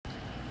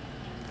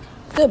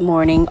Good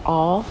morning,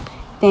 all.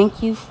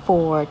 Thank you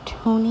for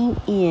tuning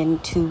in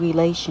to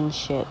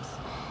relationships.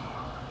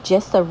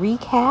 Just a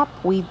recap,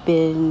 we've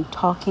been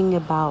talking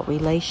about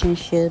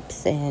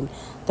relationships and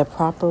the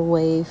proper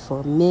way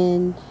for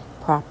men,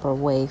 proper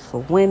way for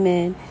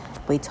women.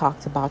 We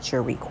talked about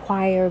your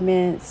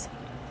requirements.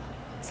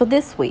 So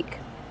this week,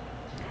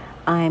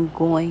 I'm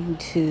going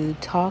to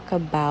talk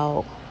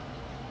about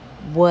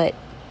what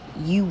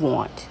you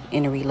want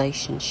in a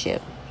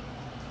relationship.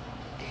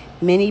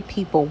 Many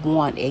people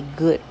want a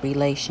good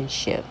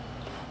relationship,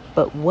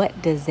 but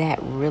what does that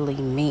really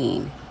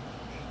mean?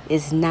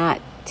 It's not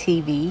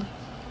TV.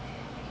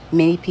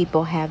 Many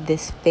people have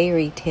this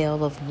fairy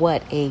tale of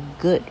what a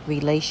good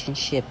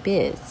relationship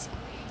is.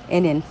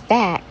 And in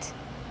fact,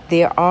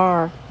 there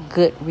are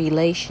good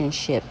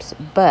relationships,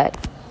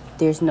 but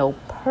there's no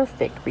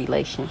perfect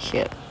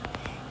relationship.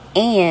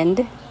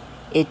 And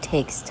it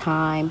takes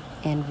time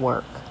and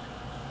work.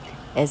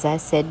 As I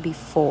said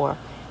before,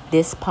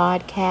 this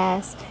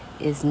podcast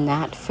is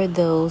not for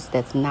those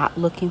that's not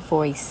looking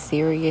for a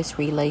serious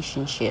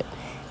relationship.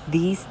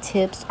 These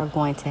tips are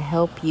going to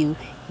help you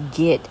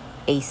get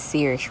a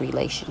serious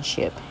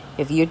relationship.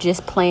 If you're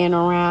just playing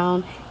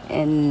around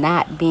and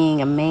not being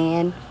a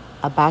man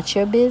about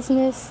your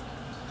business,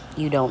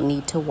 you don't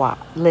need to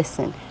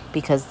listen,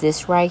 because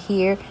this right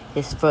here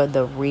is for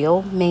the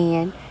real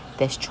man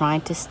that's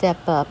trying to step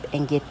up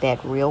and get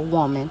that real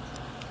woman,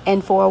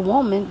 and for a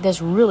woman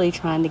that's really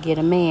trying to get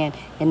a man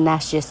and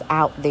not just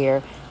out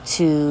there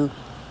to,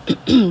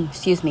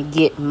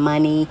 get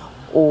money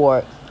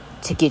or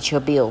to get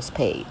your bills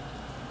paid.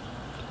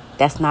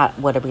 That's not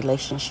what a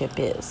relationship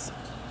is.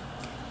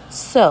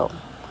 So,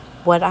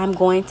 what I'm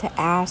going to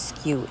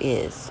ask you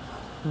is,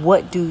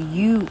 what do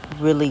you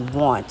really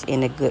want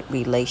in a good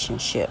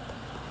relationship?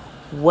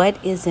 What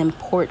is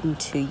important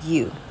to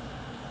you?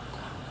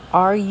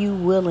 Are you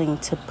willing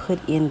to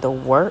put in the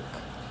work?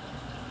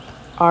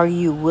 Are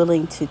you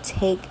willing to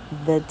take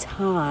the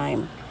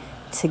time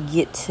to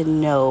get to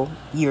know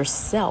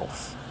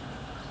yourself?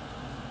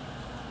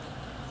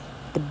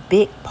 The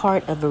big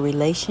part of a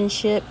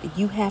relationship,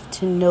 you have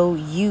to know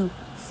you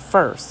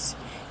first.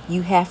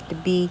 You have to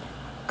be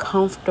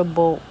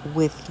comfortable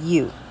with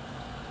you.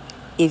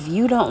 If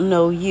you don't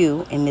know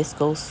you, and this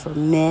goes for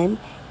men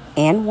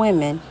and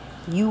women,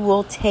 you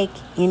will take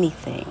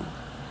anything.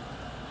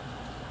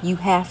 You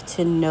have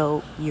to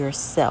know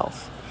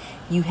yourself.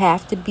 You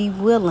have to be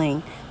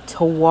willing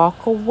to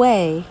walk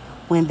away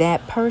when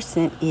that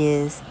person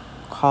is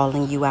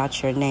calling you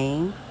out your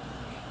name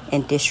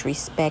and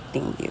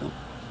disrespecting you.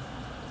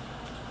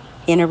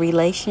 In a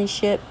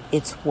relationship,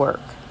 it's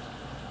work.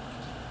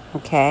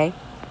 Okay?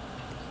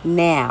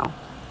 Now,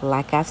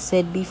 like I've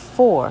said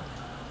before,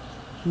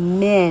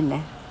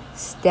 men,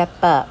 step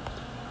up.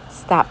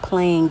 Stop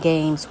playing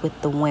games with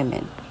the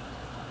women.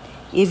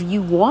 If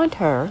you want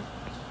her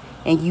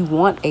and you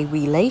want a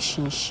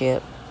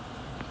relationship,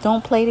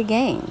 don't play the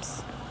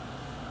games.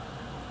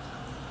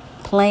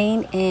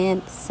 Plain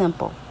and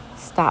simple.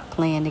 Stop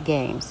playing the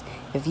games.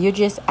 If you're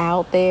just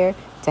out there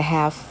to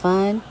have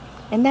fun,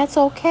 and that's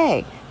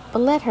okay, but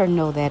let her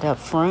know that up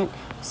front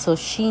so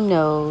she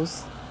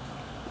knows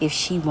if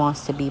she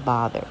wants to be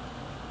bothered.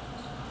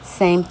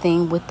 Same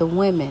thing with the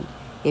women.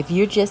 If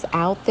you're just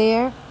out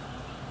there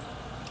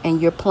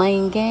and you're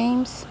playing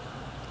games,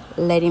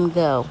 let him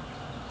go.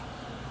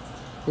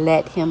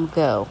 Let him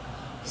go.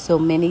 So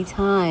many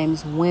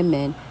times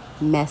women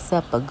mess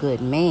up a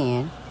good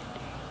man,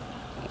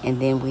 and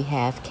then we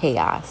have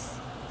chaos.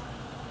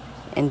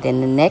 And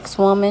then the next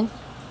woman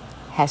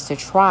has to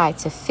try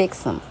to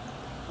fix him.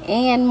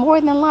 And more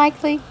than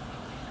likely,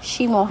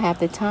 she won't have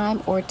the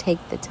time or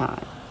take the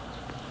time.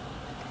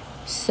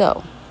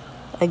 So,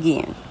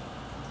 again,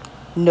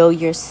 know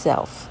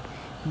yourself.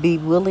 Be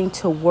willing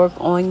to work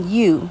on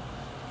you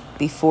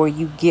before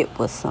you get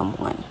with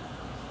someone.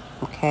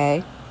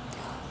 Okay?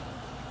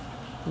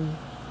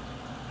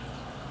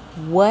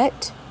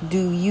 What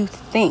do you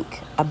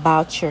think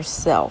about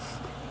yourself?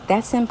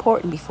 That's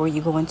important before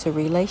you go into a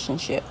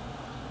relationship.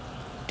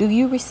 Do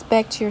you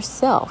respect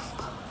yourself?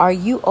 Are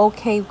you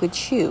okay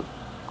with you?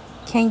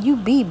 Can you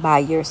be by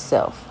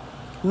yourself?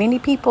 Many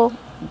people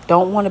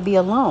don't want to be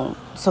alone,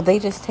 so they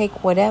just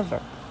take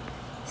whatever.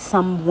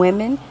 Some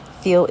women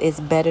feel it's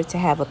better to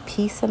have a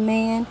piece of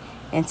man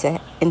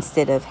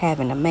instead of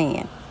having a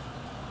man.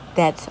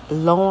 That's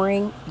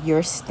lowering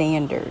your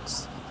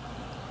standards.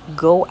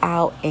 Go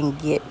out and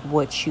get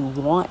what you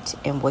want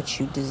and what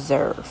you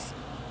deserve.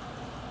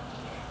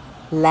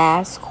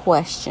 Last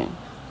question.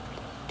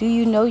 Do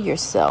you know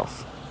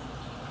yourself?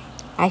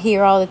 I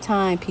hear all the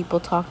time people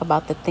talk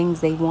about the things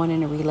they want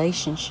in a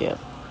relationship.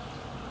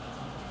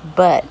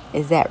 But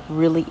is that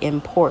really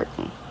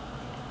important?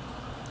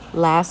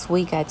 Last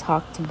week I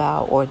talked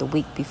about, or the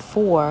week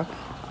before,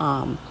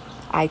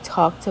 I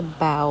talked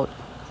about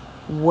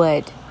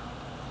what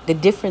the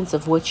difference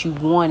of what you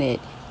wanted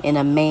in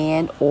a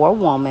man or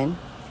woman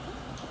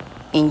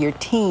in your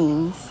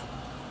teens,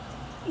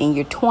 in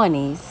your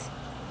 20s,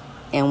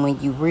 and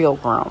when you real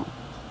grown.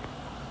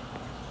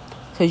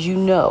 Because you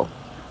know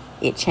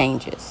it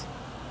changes.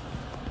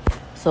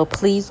 So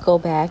please go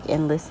back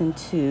and listen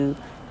to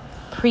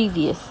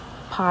previous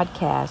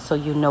podcasts so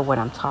you know what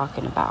I'm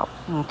talking about.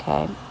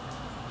 Okay.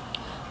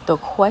 The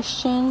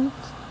questions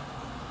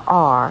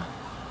are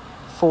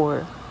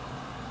for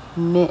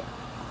men.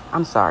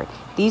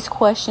 These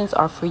questions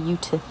are for you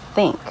to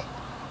think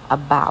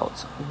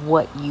about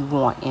what you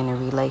want in a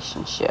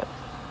relationship.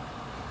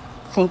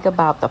 Think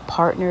about the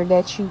partner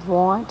that you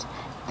want.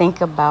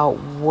 Think about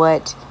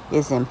what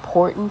is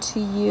important to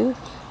you.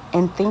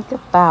 And think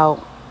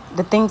about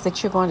the things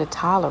that you're going to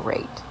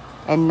tolerate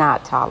and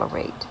not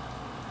tolerate.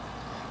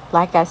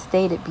 Like I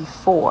stated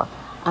before,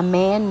 a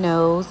man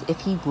knows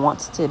if he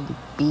wants to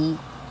be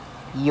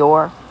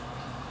your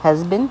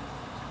husband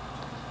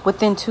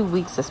within 2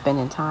 weeks of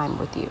spending time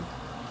with you.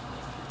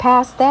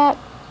 Past that,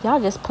 y'all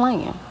just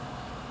playing.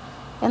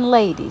 And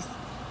ladies,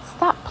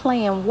 stop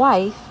playing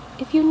wife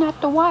if you're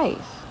not the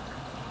wife.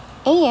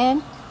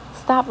 And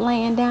stop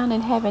laying down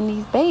and having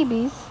these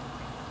babies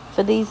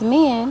for these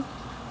men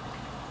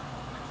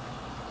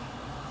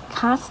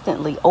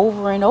constantly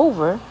over and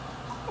over,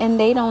 and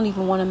they don't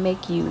even want to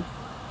make you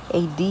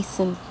a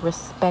decent,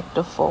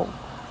 respectful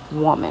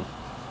woman.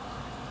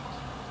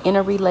 In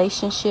a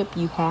relationship,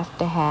 you have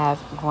to have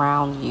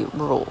ground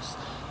rules.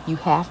 You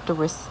have to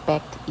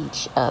respect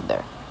each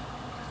other.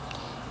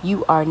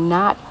 You are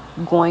not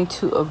going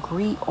to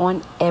agree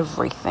on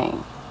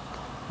everything.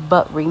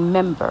 But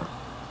remember,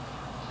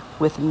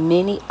 with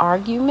many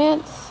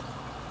arguments,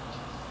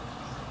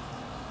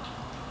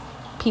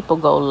 people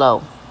go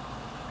low.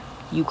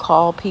 You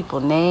call people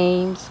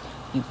names,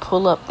 you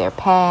pull up their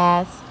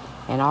past,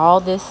 and all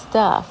this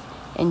stuff.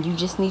 And you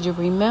just need to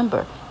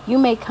remember, you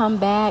may come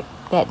back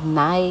that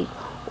night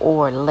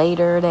or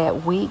later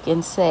that week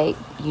and say,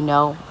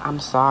 I'm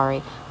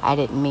sorry, I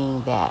didn't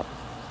mean that.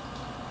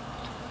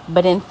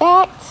 But in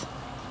fact,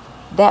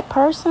 that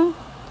person,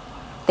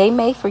 they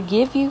may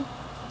forgive you,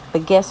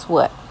 but guess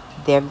what?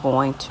 They're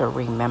going to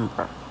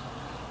remember.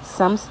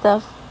 Some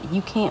stuff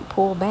you can't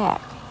pull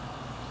back.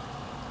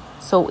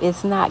 So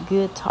it's not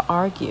good to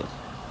argue.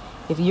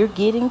 If you're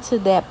getting to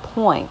that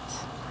point,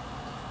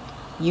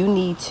 you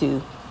need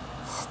to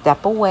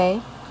step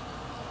away,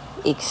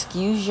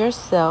 excuse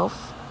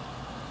yourself,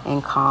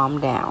 and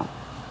calm down.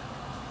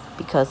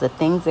 Because the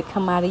things that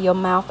come out of your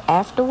mouth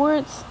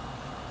afterwards,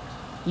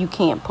 you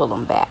can't pull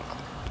them back.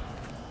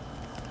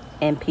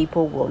 And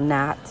people will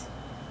not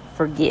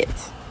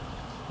forget.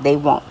 They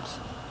won't.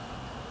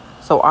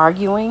 So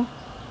arguing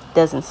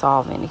doesn't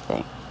solve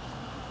anything.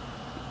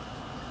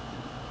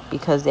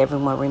 Because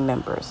everyone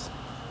remembers.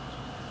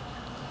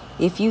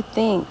 If you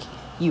think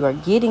you are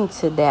getting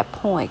to that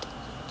point,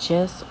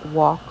 just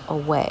walk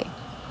away.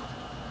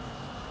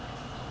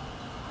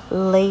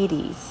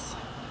 Ladies,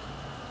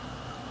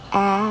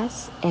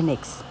 ask and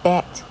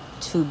expect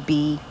to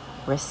be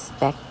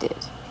respected.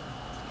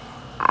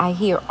 I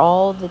hear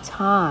all the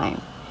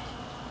time,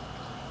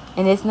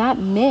 and it's not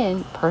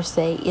men per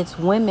se, it's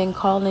women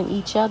calling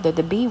each other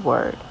the B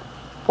word.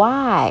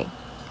 Why?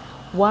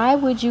 Why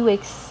would you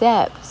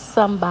accept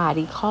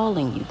somebody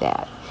calling you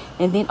that?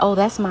 And then,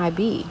 that's my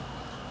B.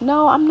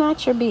 No, I'm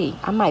not your B.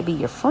 I might be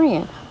your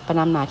friend, but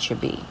I'm not your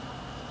B.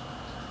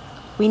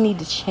 We need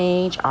to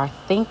change our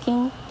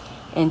thinking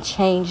and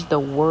change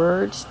the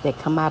words that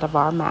come out of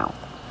our mouth.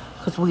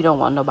 Because we don't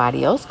want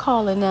nobody else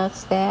calling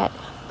us that.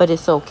 But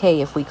it's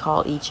okay if we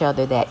call each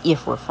other that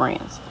if we're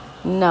friends.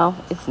 No,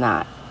 it's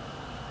not.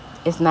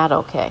 It's not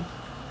okay.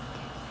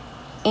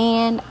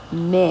 And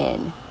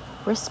men,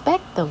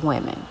 respect the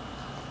women.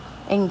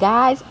 And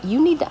guys,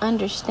 you need to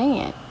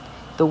understand,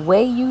 the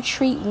way you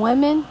treat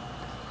women,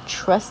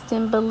 trust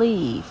and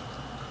believe,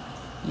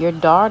 your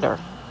daughter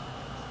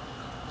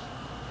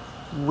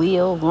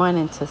will run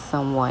into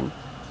someone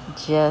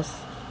just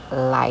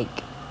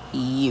like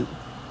you.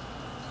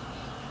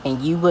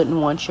 And you wouldn't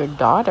want your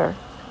daughter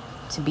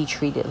to be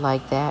treated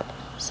like that.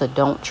 So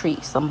don't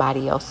treat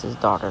somebody else's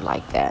daughter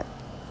like that.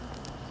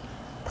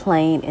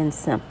 Plain and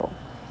simple.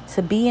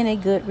 To be in a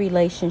good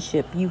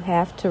relationship, you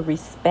have to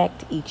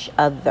respect each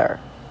other.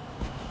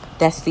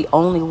 That's the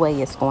only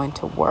way it's going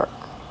to work.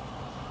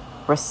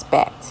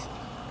 Respect.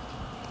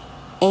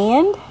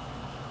 And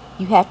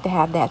you have to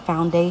have that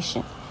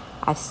foundation.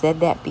 I've said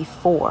that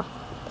before,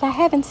 but I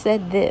haven't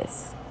said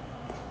this.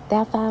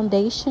 That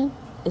foundation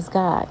is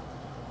God.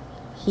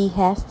 He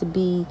has to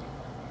be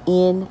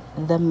in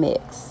the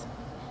mix.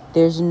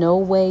 There's no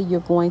way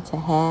you're going to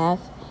have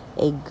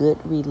a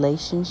good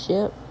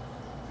relationship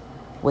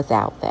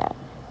without that.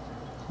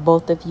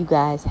 Both of you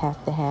guys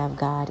have to have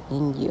God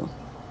in you.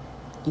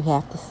 You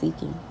have to seek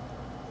Him,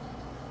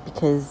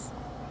 because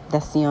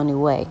that's the only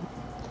way.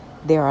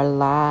 There are a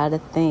lot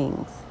of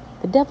things.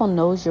 The devil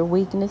knows your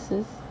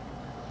weaknesses.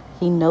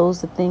 He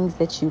knows the things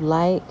that you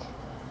like,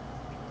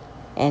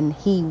 and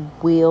he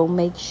will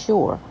make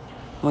sure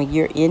when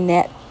you're in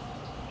that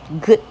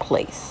good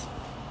place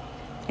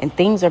and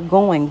things are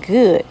going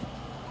good,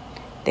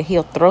 that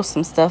he'll throw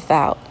some stuff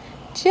out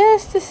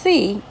just to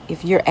see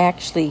if you're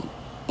actually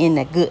in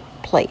a good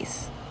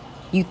place.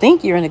 You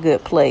think you're in a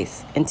good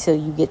place until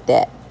you get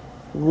that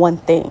one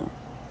thing.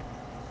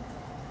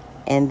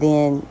 And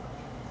then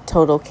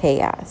total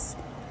chaos.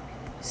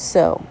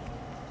 So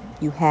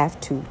you have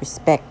to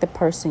respect the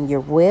person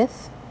you're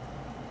with,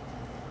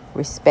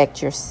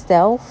 respect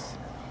yourself,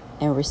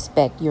 and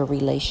respect your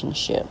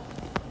relationship.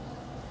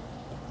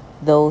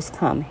 Those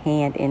come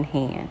hand in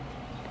hand.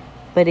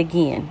 But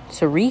again,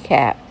 to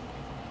recap,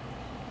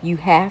 you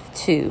have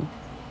to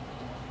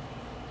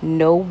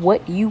know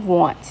what you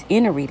want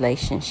in a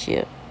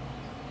relationship.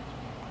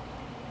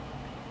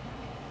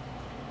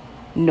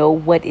 Know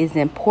what is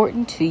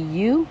important to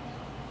you,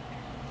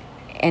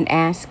 and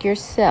ask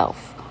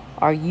yourself,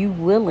 are you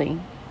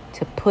willing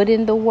to put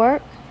in the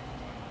work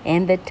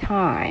and the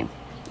time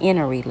in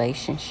a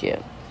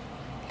relationship?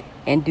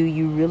 And do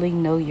you really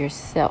know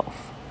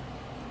yourself?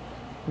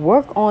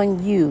 Work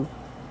on you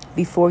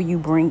before you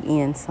bring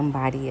in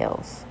somebody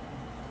else,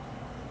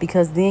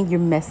 because then you're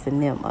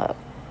messing them up.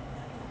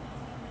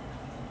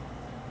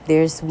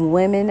 There's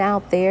women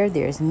out there,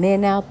 there's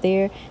men out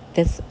there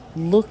that's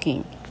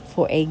looking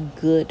for a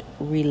good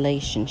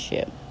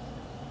relationship.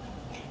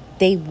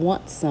 They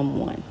want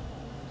someone.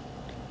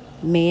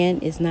 Man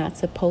is not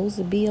supposed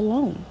to be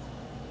alone.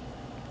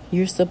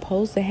 You're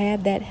supposed to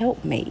have that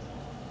helpmate.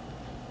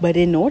 But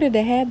in order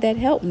to have that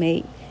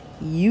helpmate,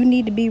 you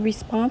need to be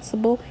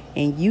responsible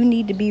and you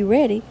need to be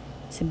ready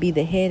to be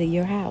the head of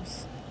your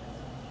house.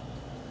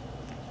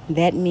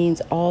 That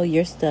means all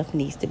your stuff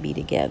needs to be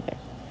together.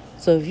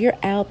 So if you're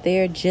out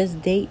there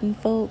just dating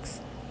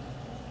folks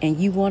and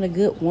you want a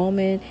good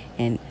woman,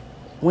 and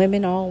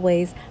women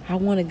always, I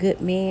want a good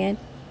man,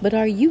 but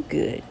are you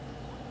good?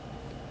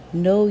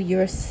 Know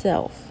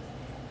yourself.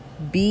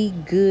 Be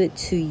good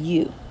to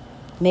you.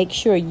 Make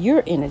sure you're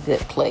in a good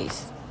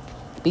place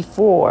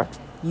before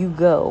you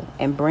go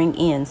and bring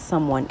in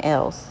someone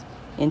else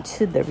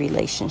into the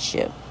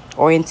relationship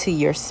or into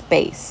your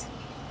space.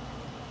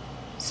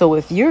 So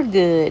if you're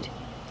good,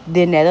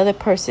 then that other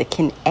person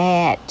can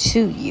add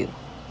to you.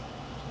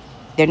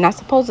 They're not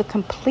supposed to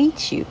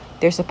complete you.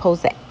 They're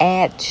supposed to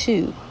add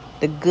to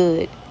the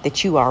good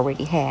that you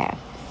already have.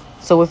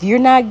 So if you're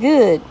not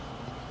good,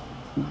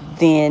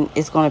 then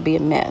it's going to be a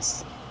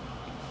mess.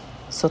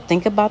 So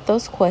think about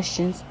those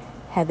questions.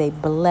 Have a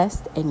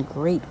blessed and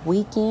great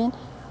weekend.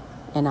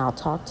 And I'll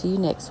talk to you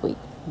next week.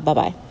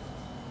 Bye-bye.